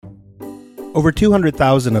Over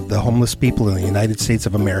 200,000 of the homeless people in the United States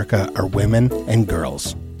of America are women and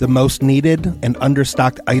girls. The most needed and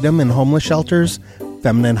understocked item in homeless shelters,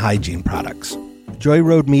 feminine hygiene products. Joy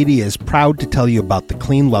Road Media is proud to tell you about the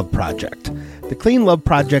Clean Love Project. The Clean Love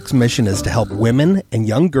Project's mission is to help women and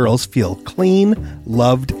young girls feel clean,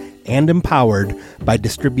 loved, and empowered by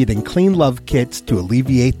distributing Clean Love kits to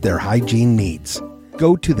alleviate their hygiene needs.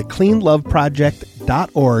 Go to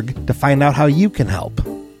thecleanloveproject.org to find out how you can help.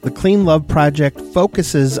 The Clean Love Project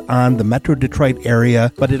focuses on the Metro Detroit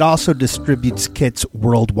area, but it also distributes kits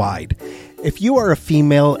worldwide. If you are a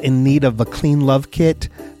female in need of a Clean Love kit,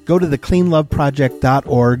 go to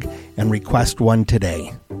thecleanloveproject.org and request one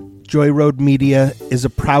today. Joy Road Media is a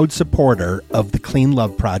proud supporter of the Clean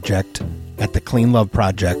Love Project at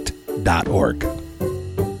thecleanloveproject.org.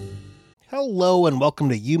 Hello and welcome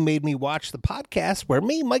to You Made Me Watch, the podcast where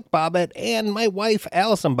me, Mike Bobbitt, and my wife,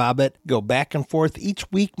 Allison Bobbitt, go back and forth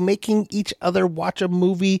each week making each other watch a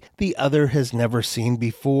movie the other has never seen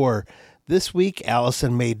before. This week,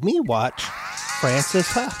 Allison made me watch Frances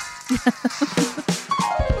Ha.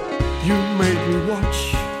 You made me watch.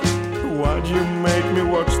 Why'd you make me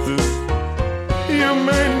watch this? You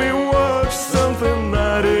made me watch something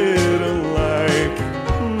I didn't like.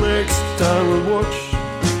 Next time we'll watch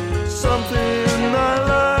something I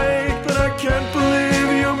like, but I can't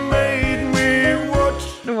believe you made me watch.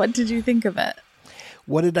 What did you think of it?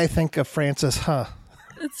 What did I think of Frances Ha?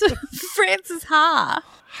 It's Frances Ha.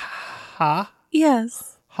 Ha?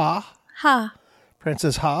 Yes. Ha? Ha.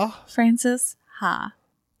 Frances Ha? Frances Ha.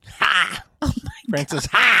 Ha! Oh my Frances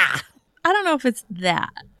God. Ha! I don't know if it's that.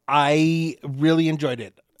 I really enjoyed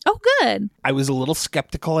it. Oh, good. I was a little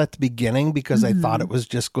skeptical at the beginning because I thought it was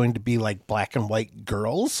just going to be like black and white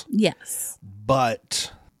girls. Yes.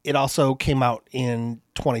 But it also came out in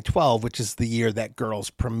 2012, which is the year that Girls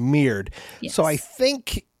premiered. Yes. So I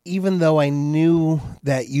think even though I knew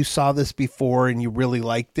that you saw this before and you really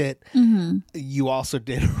liked it, you also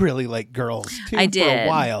did really like Girls too. I For did. a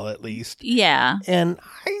while at least. Yeah. And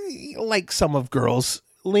I like some of Girls.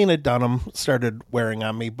 Lena Dunham started wearing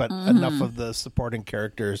on me, but enough of the supporting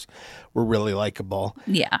characters were really likable.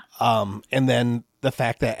 Yeah. And then the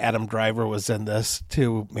fact that Adam Driver was in this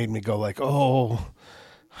too made me go like, oh,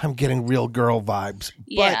 I'm getting real girl vibes.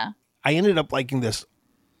 Yeah. But I ended up liking this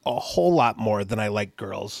a whole lot more than I like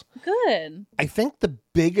Girls. Good. I think the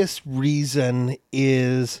biggest reason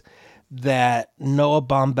is that Noah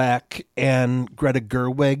Baumbach and Greta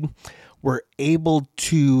Gerwig were able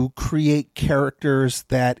to create characters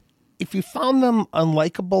that if you found them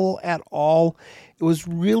unlikable at all, it was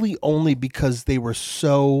really only because they were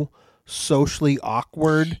so socially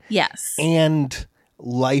awkward Yes. and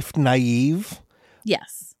life naive,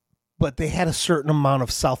 Yes. but they had a certain amount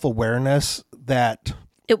of self-awareness that...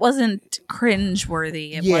 It wasn't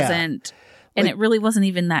cringeworthy. It Yeah. wasn't, and Like- it really wasn't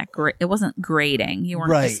even that great. It wasn't grating. You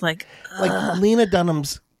weren't just like, like Lena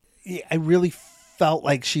Dunham's, I really felt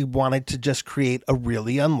like she wanted to just create a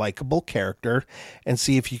really unlikable character and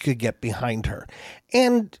see if you could get behind her.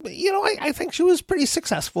 And, you know, I think she was pretty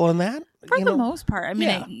successful in that. for you the know? most part. I mean,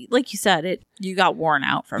 yeah. like you said, you got worn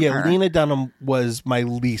out from Yeah, her. Lena Dunham was my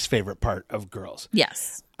least favorite part of Girls.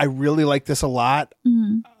 Yes. I really liked this a lot.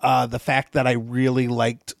 Mm-hmm. The fact that I really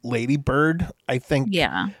liked Lady Bird, I think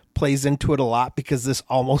Yeah. plays into it a lot because this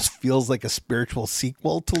almost feels like a spiritual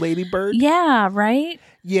sequel to Lady Bird. Yeah, right?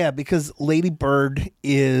 Yeah, because Lady Bird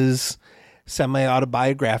is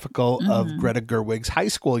semi-autobiographical of Greta Gerwig's high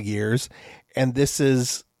school years, and this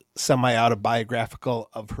is semi-autobiographical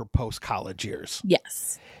of her post-college years.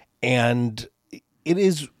 Yes. And it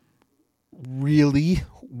is really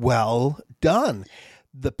well done.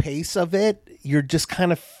 The pace of it, you're just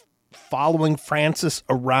kind of following Frances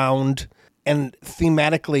around, and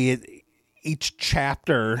thematically, each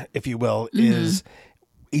chapter, if you will, is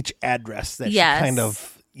each address that Yes. she kind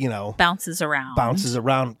of, you know, Bounces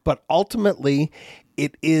around. But ultimately,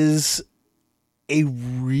 it is a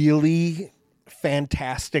really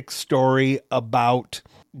fantastic story about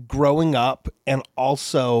growing up and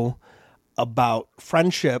also about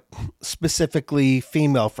friendship, specifically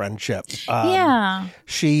female friendship. Yeah.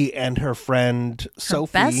 She and her friend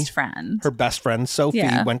Sophie, Her best friend. Sophie,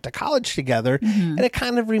 Yeah. went to college together. And it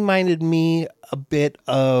kind of reminded me a bit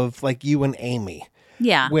of like you and Amy,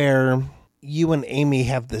 Yeah. where you and Amy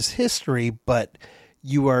have this history, but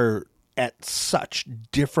you are at such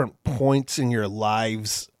different points in your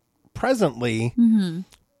lives presently,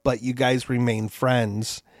 but you guys remain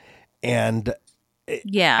friends. And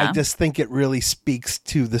Yeah. I just think it really speaks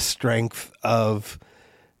to the strength of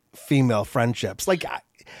female friendships. Like,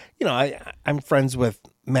 I'm friends with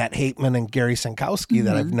Matt Hateman and Gary Sankowski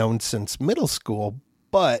that I've known since middle school,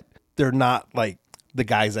 but they're not like the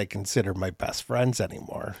guys I consider my best friends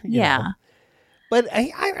anymore. You Yeah. know? But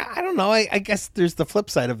I don't know. I guess there's the flip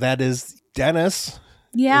side of that is Dennis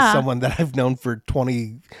Yeah. is someone that I've known for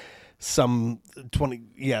 20 years. 20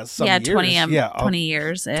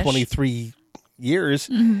 years ish. 23 years.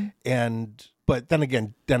 But then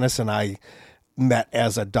again, Dennis and I met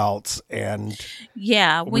as adults and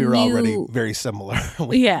Yeah. we were already very similar.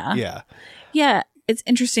 Yeah. Yeah. Yeah. It's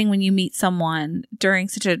interesting when you meet someone during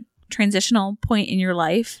such a transitional point in your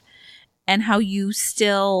life and how you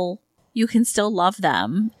can still love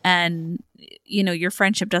them, and your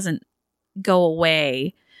friendship doesn't go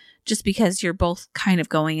away just because you're both kind of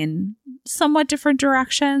going in somewhat different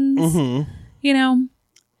directions. Mm-hmm.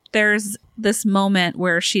 There's this moment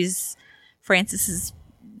where Frances is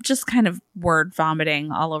just kind of word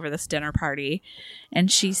vomiting all over this dinner party,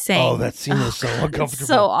 and she's saying, "Oh, that scene is so uncomfortable, it's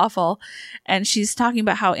so awful." And she's talking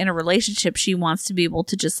about how in a relationship she wants to be able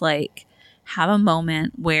to just like have a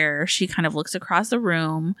moment where she kind of looks across the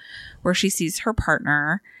room where she sees her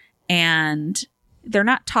partner and they're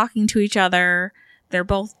not talking to each other. They're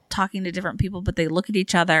both talking to different people, but they look at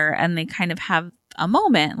each other and they kind of have a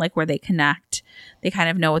moment like where they connect. They kind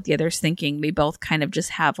of know what the other's thinking. They both kind of just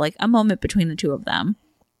have like a moment between the two of them.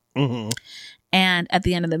 Mm-hmm. And at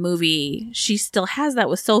the end of the movie, she still has that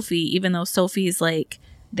with Sophie, even though Sophie's like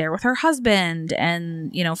there with her husband,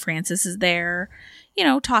 and Frances is there,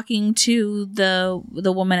 talking to the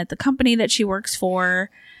woman at the company that she works for,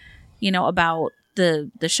 about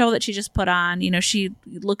the show that she just put on. She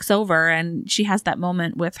looks over and she has that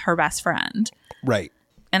moment with her best friend. Right.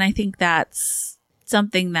 And I think that's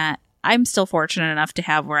something that I'm still fortunate enough to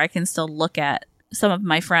have, where I can still look at some of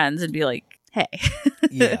my friends and be like, hey,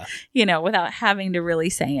 yeah, without having to really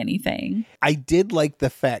say anything. I did like the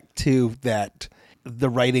fact too that the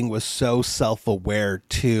writing was so self-aware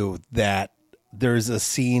too, that there's a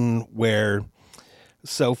scene where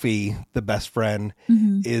Sophie, the best friend,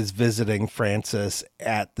 is visiting Frances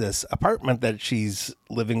at this apartment that she's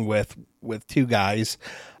living with two guys,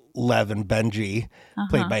 Lev and Benji,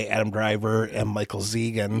 played by Adam Driver and Michael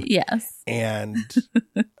Zegan. Yes. And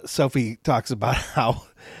Sophie talks about how,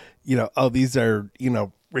 these are,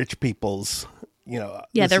 rich people's,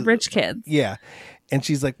 Yeah, they're rich kids. Yeah. And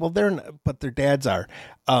she's like, well, but their dads are.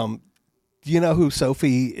 Do you know who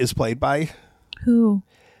Sophie is played by? Who?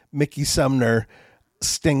 Mickey Sumner,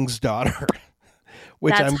 Sting's daughter.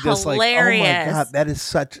 Which That's I'm just hilarious. like, oh my God, that is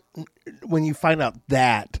such, when you find out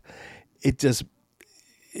that, it's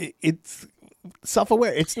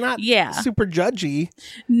self-aware. It's not super judgy.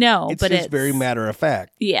 No, it's but just it's very matter of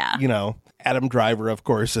fact. Yeah. Adam Driver, of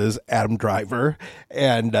course, is Adam Driver.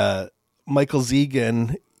 And Michael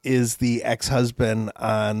Zegan is the ex-husband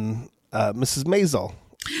on Mrs. Maisel.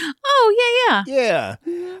 Oh, yeah. Yeah.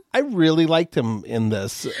 I really liked him in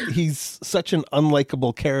this. He's such an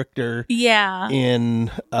unlikable character. Yeah.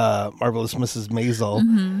 In Marvelous Mrs.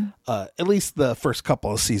 Maisel. At least the first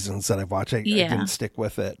couple of seasons that I've watched. I didn't stick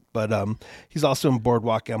with it. But he's also in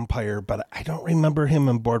Boardwalk Empire, but I don't remember him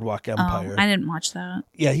in Boardwalk Empire. I didn't watch that.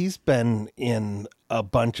 Yeah, he's been in a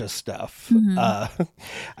bunch of stuff.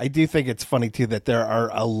 I do think it's funny, too, that there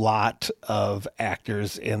are a lot of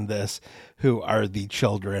actors in this who are the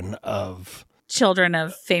children of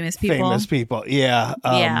famous people. Yeah.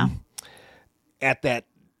 Yeah. At that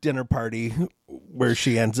dinner party where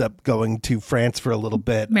she ends up going to France for a little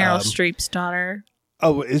bit. Meryl Streep's daughter.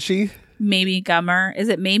 Oh, is she? Mamie Gummer. Is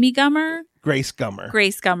it Mamie Gummer? Grace Gummer.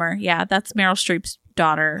 Grace Gummer. Yeah, that's Meryl Streep's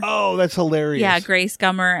daughter. Oh, that's hilarious. Yeah, Grace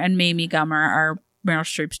Gummer and Mamie Gummer are Meryl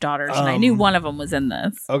Streep's daughters. And I knew one of them was in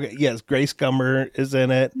this. Okay, yes, Grace Gummer is in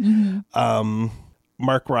it.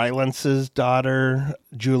 Mark Rylance's daughter,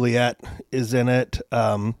 Juliet, is in it.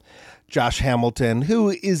 Josh Hamilton, who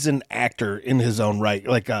is an actor in his own right,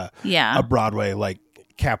 like a Broadway, like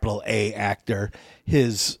capital A actor.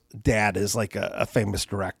 His dad is like a famous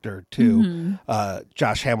director too.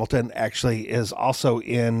 Josh Hamilton actually is also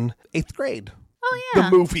in 8th Grade. Oh yeah,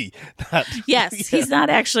 the movie. Yes, he's not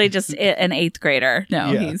actually just an 8th grader. No,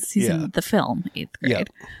 he's in the film 8th Grade. Yeah.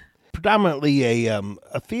 Predominantly a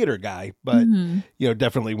theater guy, but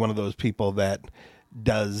definitely one of those people that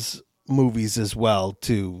does movies as well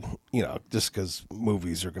too, just because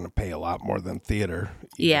movies are going to pay a lot more than theater.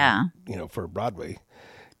 For a Broadway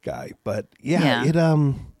guy. But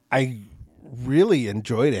I really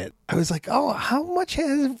enjoyed it. I was like, oh, how much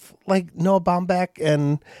have like Noah Baumbach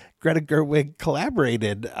and Greta Gerwig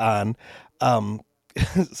collaborated on?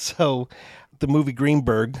 So the movie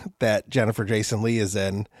Greenberg that Jennifer Jason Leigh is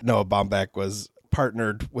in, Noah Baumbach was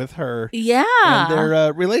partnered with her. Yeah. And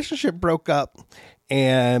their relationship broke up.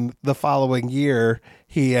 And the following year,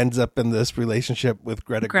 he ends up in this relationship with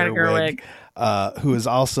Greta Gerwig, who is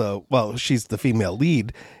also, well, she's the female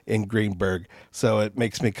lead in Greenberg. So it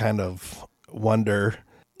makes me kind of wonder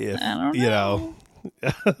if, you know.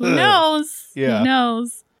 Who knows? Yeah. Who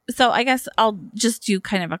knows? So I guess I'll just do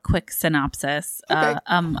kind of a quick synopsis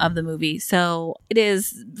of the movie. So it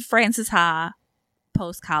is Frances Ha,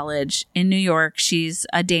 post-college in New York. She's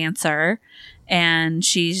a dancer, and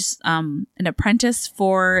she's an apprentice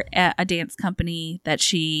for a dance company that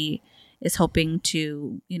she is hoping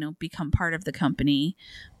to, you know, become part of the company.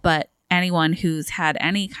 But anyone who's had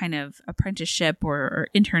any kind of apprenticeship or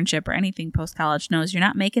internship or anything post-college knows you're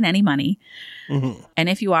not making any money. Mm-hmm. And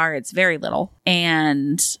if you are, it's very little.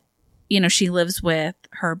 And, you know, she lives with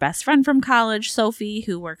her best friend from college, Sophie,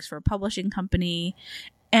 who works for a publishing company.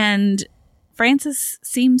 And Frances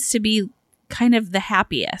seems to be kind of the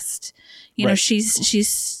happiest. You know, she's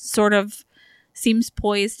sort of seems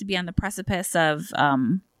poised to be on the precipice of,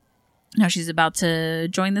 you know, she's about to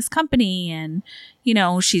join this company, and, you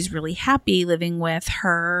know, she's really happy living with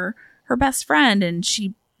her best friend. And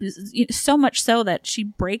she, so much so that she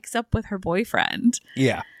breaks up with her boyfriend.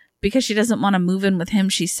 Yeah. Because she doesn't want to move in with him.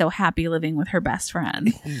 She's so happy living with her best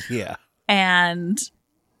friend. Yeah. And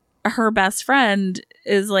her best friend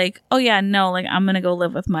is like, oh yeah, no, like, I'm going to go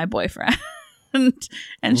live with my boyfriend.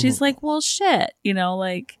 And she's like, well, shit, you know,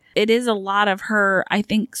 like, it is a lot of her, I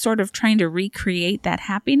think, sort of trying to recreate that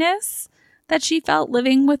happiness that she felt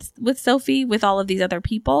living with Sophie, with all of these other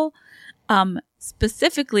people,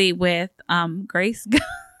 specifically with Grace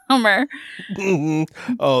Gummer.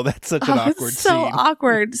 Oh, that's such an awkward so scene.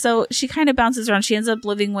 Awkward. So she kind of bounces around. She ends up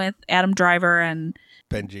living with Adam Driver and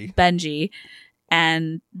Benji.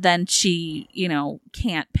 And then she, you know,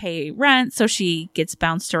 can't pay rent, so she gets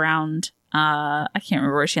bounced around. I can't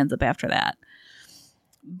remember where she ends up after that.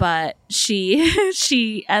 But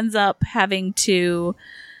she ends up having to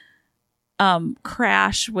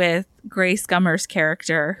crash with Grace Gummer's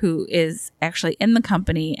character, who is actually in the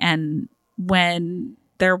company. And when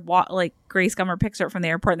they're Grace Gummer picks her up from the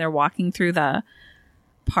airport, and they're walking through the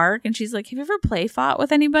park, and she's like, have you ever play fought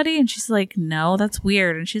with anybody? And she's like, no, that's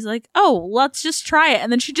weird. And she's like, oh, let's just try it.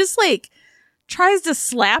 And then she just like tries to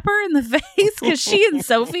slap her in the face, because she and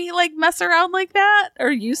Sophie like mess around like that, or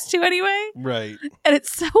used to anyway. Right. And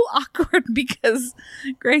it's so awkward because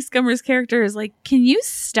Grace Gummer's character is like, can you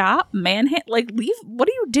stop like, leave, what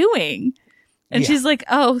are you doing? And she's like,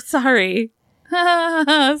 oh, sorry.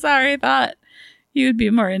 Sorry, I thought you would be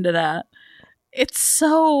more into that. It's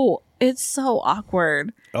so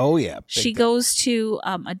awkward. Oh yeah. She goes to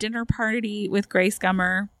a dinner party with Grace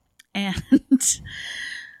Gummer, and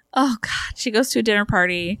oh god, she goes to a dinner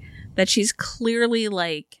party that she's clearly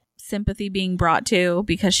like sympathy being brought to,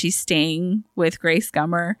 because she's staying with Grace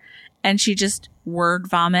Gummer, and she just word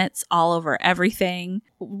vomits all over everything.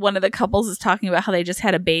 One of the couples is talking about how they just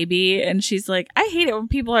had a baby, and she's like, I hate it when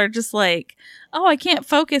people are just like, oh, I can't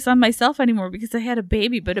focus on myself anymore because I had a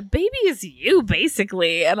baby, but a baby is you,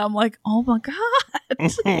 basically. And I'm like, oh my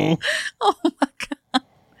god. Oh my god.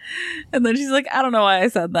 And then she's like, I don't know why I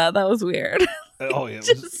said that. That was weird. Oh yeah.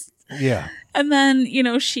 Yeah. And then, you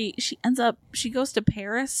know, she goes to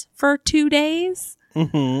Paris for 2 days.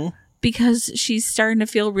 Mm-hmm. Because she's starting to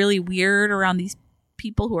feel really weird around these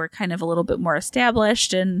people who are kind of a little bit more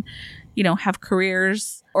established and, you know, have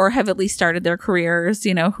careers, or have at least started their careers,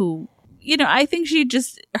 you know, who, you know, I think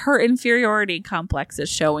her inferiority complex is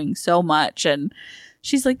showing so much. And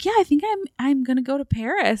she's like, yeah, I think I'm going to go to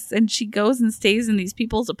Paris. And she goes and stays in these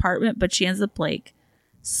people's apartment, but she ends up like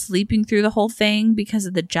sleeping through the whole thing because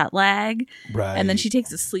of the jet lag. Right. And then she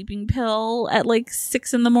takes a sleeping pill at like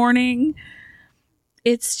 6 a.m.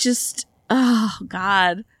 It's just, oh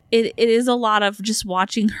God, it is a lot of just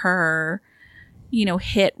watching her, you know,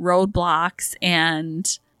 hit roadblocks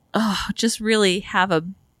and just really have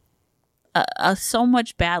a so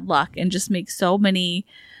much bad luck, and just make so many,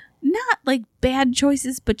 not like bad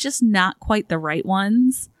choices, but just not quite the right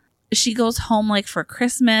ones. She goes home like for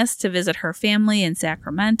Christmas to visit her family in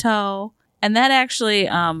Sacramento. And that actually,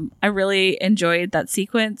 I really enjoyed that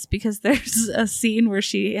sequence, because there's a scene where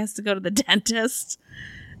she has to go to the dentist.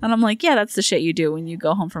 And I'm like, yeah, that's the shit you do when you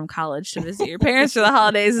go home from college to visit your parents for the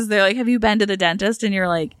holidays. Is they're like, have you been to the dentist? And you're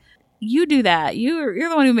like, you do that. You're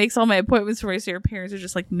the one who makes all my appointments for me. So your parents are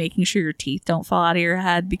just like making sure your teeth don't fall out of your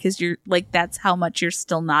head, because you're like, that's how much you're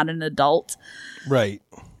still not an adult. Right.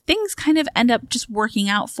 Things kind of end up just working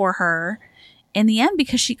out for her in the end,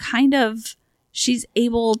 because she's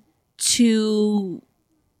able to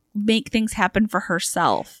make things happen for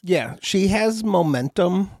herself. Yeah, she has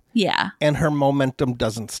momentum. Yeah. And her momentum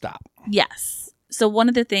doesn't stop. Yes. So one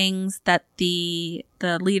of the things that the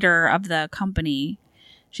leader of the company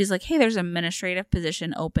she's like, hey, there's an administrative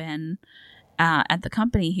position open at the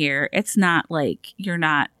company here. It's not like you're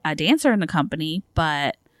not a dancer in the company,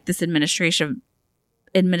 but this administrative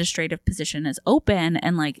position is open,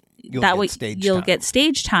 and like that way you'll get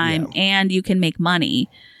stage time and you can make money.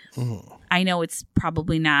 Mm-hmm. I know it's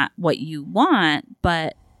probably not what you want,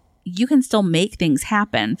 but you can still make things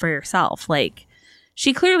happen for yourself. Like,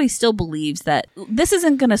 she clearly still believes that this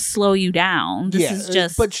isn't going to slow you down. This is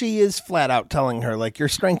just... But she is flat out telling her, like, your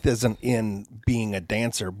strength isn't in being a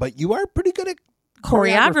dancer, but you are pretty good at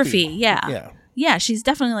choreography. Yeah, she's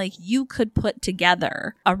definitely like, you could put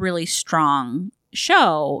together a really strong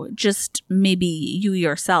show, just maybe you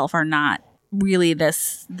yourself are not really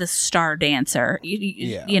this star dancer.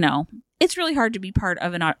 You know, it's really hard to be part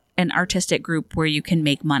of an artistic group where you can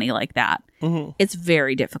make money like that. Mm-hmm. It's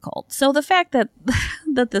very difficult. So the fact that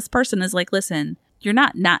this person is like, listen, you're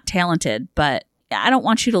not talented, but I don't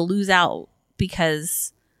want you to lose out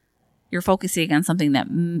because you're focusing on something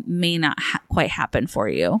that may not quite happen for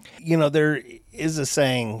you. You know, there is a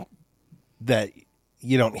saying that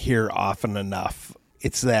you don't hear often enough.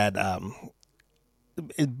 It's that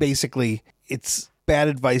it's bad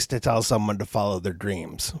advice to tell someone to follow their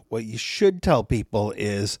dreams. What you should tell people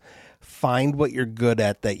is find what you're good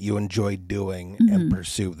at that you enjoy doing and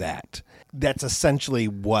pursue that. That's essentially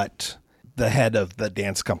what the head of the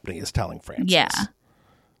dance company is telling Frances. Yeah. Like,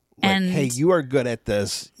 and hey, you are good at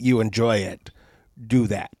this. You enjoy it. Do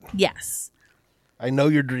that. Yes. I know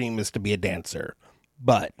your dream is to be a dancer,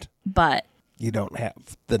 but you don't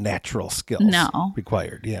have the natural skills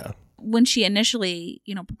required. Yeah. When she initially,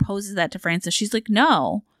 proposes that to Frances, she's like,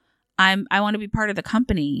 no, I want to be part of the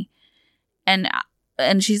company. And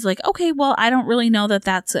she's like, okay, well, I don't really know that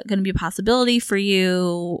that's going to be a possibility for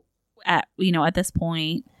you at this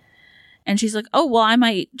point. And she's like, oh, well, I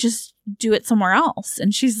might just do it somewhere else.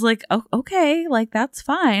 And she's like, oh, okay, like, that's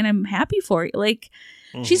fine. I'm happy for you. Like,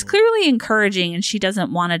 she's clearly encouraging and she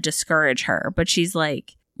doesn't want to discourage her, but she's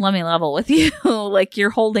like, let me level with you. Like, you're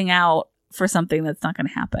holding out for something that's not going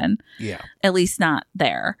to happen. Yeah. At least not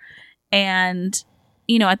there. And,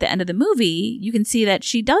 at the end of the movie, you can see that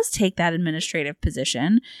she does take that administrative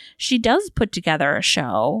position. She does put together a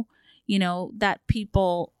show, that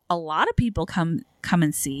a lot of people come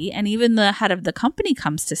and see. And even the head of the company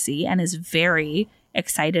comes to see and is very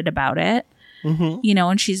excited about it. Mm-hmm.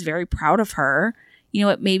 And she's very proud of her.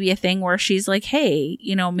 It may be a thing where she's like, hey,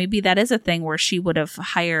 maybe that is a thing where she would have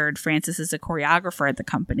hired Frances as a choreographer at the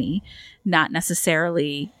company, not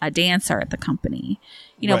necessarily a dancer at the company,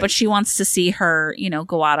 right. But she wants to see her,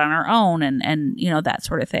 go out on her own and that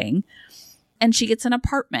sort of thing. And she gets an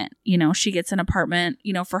apartment,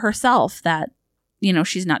 for herself that,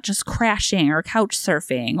 she's not just crashing or couch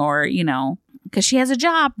surfing or, because she has a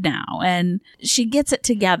job now and she gets it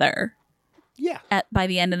together. Yeah. By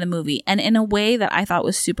the end of the movie. And in a way that I thought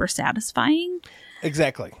was super satisfying.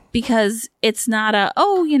 Exactly. Because it's not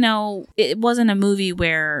it wasn't a movie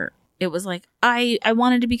where it was like, I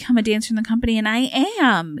wanted to become a dancer in the company and I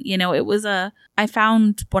am. It was I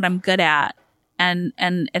found what I'm good at and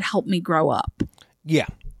it helped me grow up. Yeah.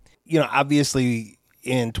 Obviously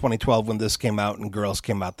in 2012 when this came out and Girls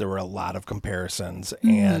came out, there were a lot of comparisons. Mm-hmm.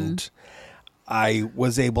 And I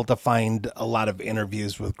was able to find a lot of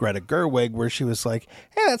interviews with Greta Gerwig where she was like,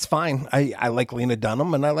 hey, that's fine. I like Lena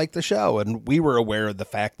Dunham and I like the show. And we were aware of the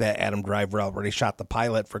fact that Adam Driver already shot the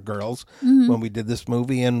pilot for Girls when we did this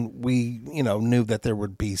movie. And we, knew that there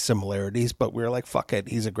would be similarities, but we were like, fuck it.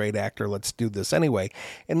 He's a great actor. Let's do this anyway.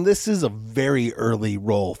 And this is a very early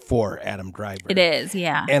role for Adam Driver. It is,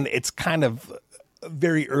 yeah. And it's kind of a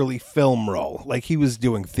very early film role. Like he was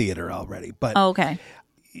doing theater already. But okay.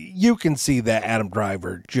 You can see that Adam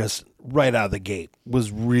Driver just right out of the gate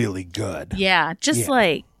was really good. Yeah,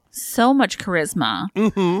 like so much charisma.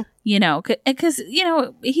 Mm-hmm. Because,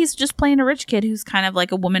 he's just playing a rich kid who's kind of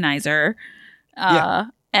like a womanizer.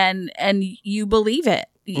 And you believe it.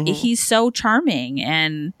 Mm-hmm. He's so charming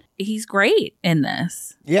and he's great in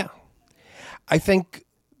this. Yeah. I think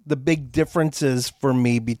the big differences for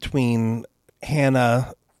me between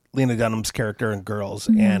Hannah, Lena Dunham's character in Girls,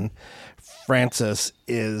 and Frances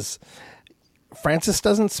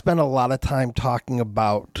doesn't spend a lot of time talking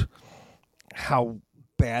about how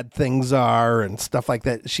bad things are and stuff like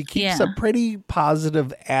that. She keeps a pretty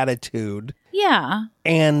positive attitude. Yeah.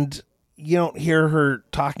 And you don't hear her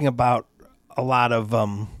talking about a lot of,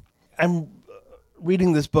 I'm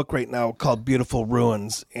reading this book right now called Beautiful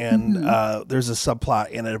Ruins, and there's a subplot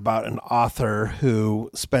in it about an author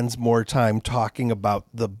who spends more time talking about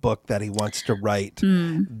the book that he wants to write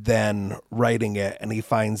than writing it, and he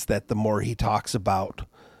finds that the more he talks about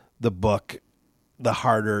the book, the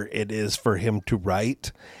harder it is for him to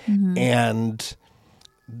write. And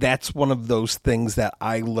that's one of those things that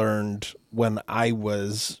I learned when I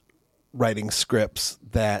was writing scripts,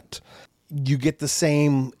 that you get the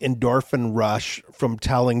same endorphin rush from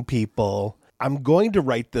telling people, I'm going to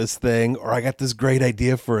write this thing, or I got this great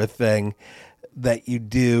idea for a thing, that you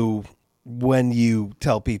do when you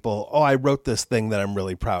tell people, oh, I wrote this thing that I'm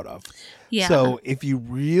really proud of. Yeah. So if you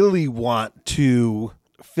really want to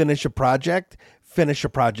finish a project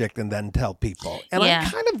and then tell people. And Yeah.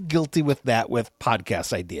 I'm kind of guilty with that with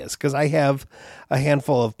podcast ideas, because I have a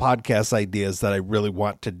handful of podcast ideas that I really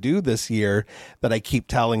want to do this year that I keep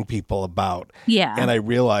telling people about. Yeah. And I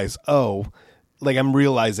realize, I'm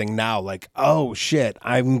realizing now, like, oh shit,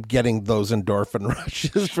 I'm getting those endorphin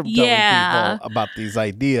rushes from telling people about these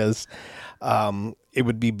ideas. It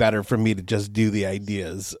would be better for me to just do the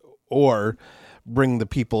ideas or bring the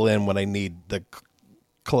people in when I need the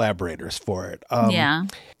collaborators for it.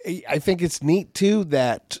 I think it's neat too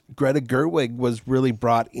that Greta Gerwig was really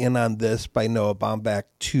brought in on this by Noah Baumbach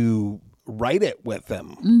to write it with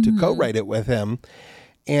him, to co-write it with him.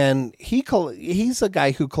 And he's a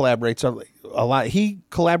guy who collaborates a lot. He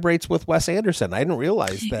collaborates with Wes Anderson. I didn't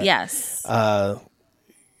realize that. Yes.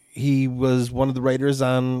 He was one of the writers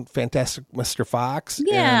on Fantastic Mr. Fox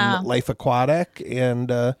Yeah. and Life Aquatic.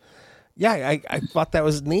 And I thought that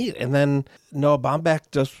was neat. And then Noah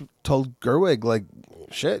Baumbach just told Gerwig, like,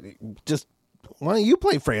 shit, just why don't you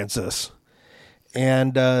play Frances?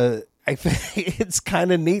 And I think it's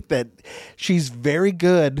kind of neat that she's very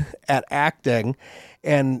good at acting.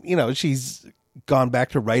 And, she's gone back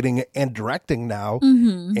to writing and directing now,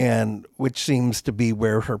 and which seems to be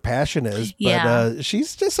where her passion is. But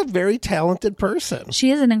she's just a very talented person. She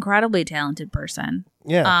is an incredibly talented person.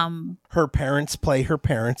 Yeah. Her parents play her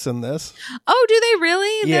parents in this. Oh, do they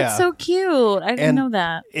really? Yeah. That's so cute. I didn't know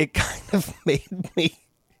that. It kind of made me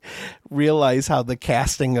realize how the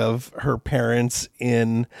casting of her parents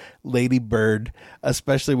in Lady Bird,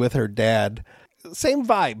 especially with her dad, same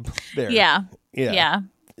vibe there. Yeah. Yeah.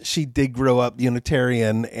 She did grow up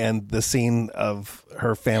Unitarian, and the scene of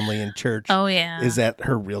her family in church is at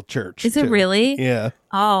her real church. Is it really? Yeah.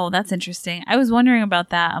 Oh, that's interesting. I was wondering about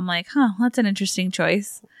that. I'm like, that's an interesting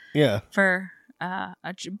choice. Yeah. For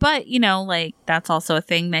but that's also a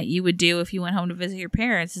thing that you would do if you went home to visit your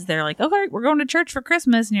parents. Is they're like, okay, we're going to church for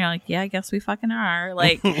Christmas, and you're like, yeah, I guess we fucking are.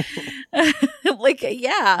 Like,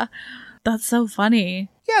 yeah, that's so funny.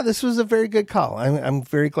 Yeah, this was a very good call. I'm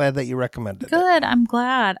very glad that you recommended it. Good. I'm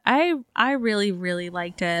glad. I really, really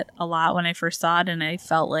liked it a lot when I first saw it, and I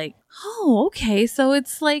felt like, oh, okay, so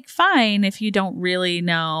it's like fine if you don't really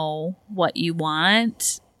know what you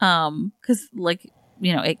want. Because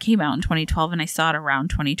it came out in 2012, and I saw it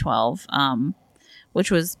around 2012,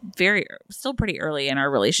 which was still pretty early in our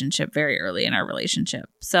relationship, very early in our relationship.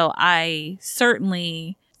 So I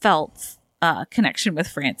certainly felt connection with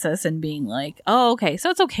Frances and being like, oh, okay, so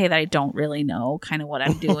it's okay that I don't really know kind of what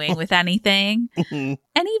I'm doing with anything. And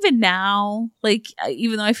even now,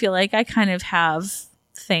 even though I feel like I kind of have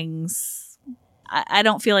things, I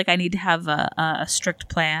don't feel like I need to have a strict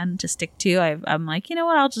plan to stick to. I'm like, you know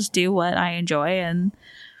what, I'll just do what I enjoy, and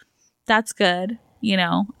that's good.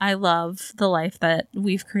 I love the life that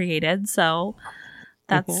we've created, so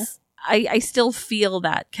that's I still feel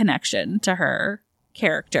that connection to her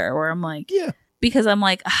character, where I'm like, yeah, because I'm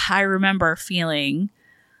like, I remember feeling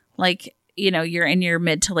like, you're in your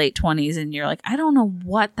mid to late 20s and you're like, I don't know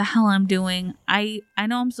what the hell I'm doing. I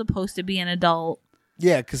know I'm supposed to be an adult.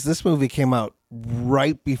 Yeah, because this movie came out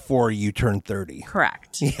right before you turned 30.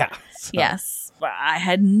 Correct. Yeah. So. Yes. I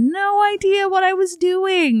had no idea what I was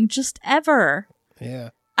doing, just ever.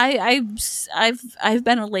 Yeah. I've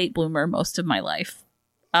been a late bloomer most of my life.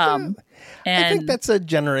 And I think that's a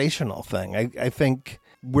generational thing. I think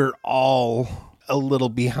we're all a little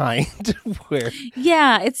behind where.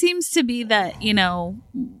 Yeah, it seems to be that,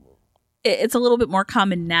 it's a little bit more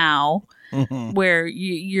common now where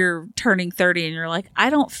you're turning 30 and you're like, I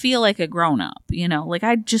don't feel like a grown up,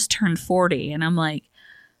 I just turned 40 and I'm like,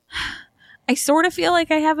 I sort of feel like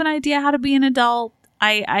I have an idea how to be an adult.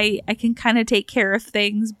 I can kind of take care of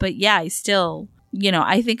things, but yeah, I still,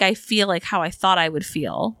 I think I feel like how I thought I would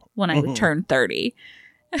feel when I would turn 30,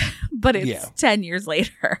 but it's 10 years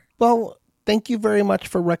later. Well, thank you very much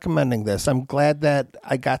for recommending this. I'm glad that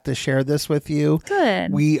I got to share this with you.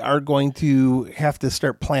 Good. We are going to have to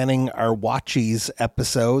start planning our Watchies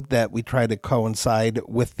episode that we try to coincide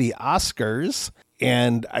with the Oscars.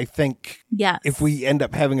 And I think if we end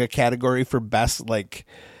up having a category for best,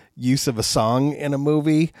 use of a song in a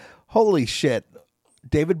movie, holy shit,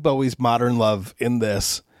 David Bowie's Modern Love in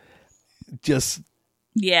this just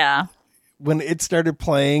when it started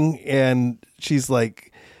playing and she's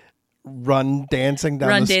like dancing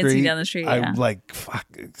down the street. Yeah. I'm like, fuck.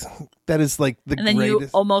 That is like the and then greatest. you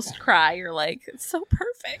almost cry. You're like, it's so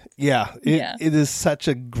perfect. Yeah, it is such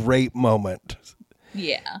a great moment.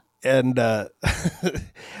 Yeah. And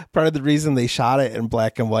part of the reason they shot it in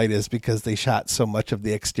black and white is because they shot so much of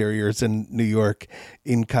the exteriors in New York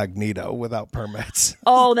incognito without permits.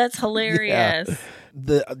 Oh, that's hilarious. Yeah.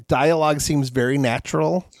 The dialogue seems very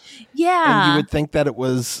natural. Yeah. And you would think that it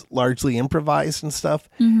was largely improvised and stuff.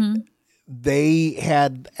 Mm-hmm. They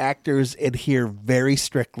had actors adhere very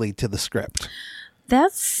strictly to the script.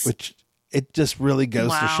 Which it just really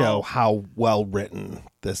goes to show how well written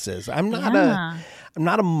this is. I'm not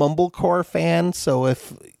a mumblecore fan, so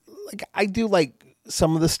if like I do like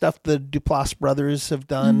some of the stuff the Duplass brothers have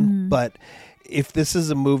done, but if this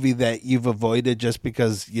is a movie that you've avoided just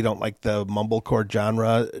because you don't like the mumblecore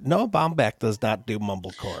genre, Noah Baumbach does not do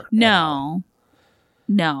mumblecore. No.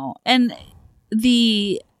 And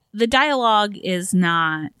the dialogue is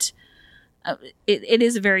not it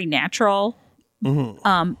is very natural.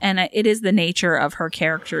 Mm-hmm. And it is the nature of her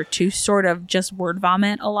character to sort of just word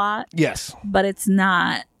vomit a lot. Yes. But it's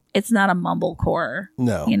not a mumblecore.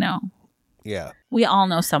 No. You know. Yeah. We all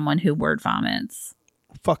know someone who word vomits.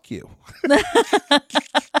 Fuck you.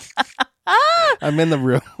 I'm in the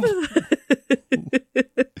room.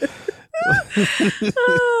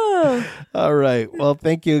 All right. Well,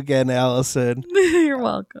 thank you again, Allison. You're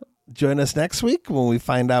welcome. Join us next week when we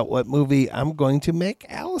find out what movie I'm going to make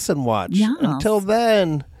Allison watch. Yes. Until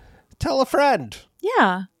then, tell a friend.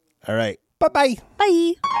 Yeah. All right. Bye-bye.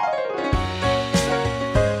 Bye.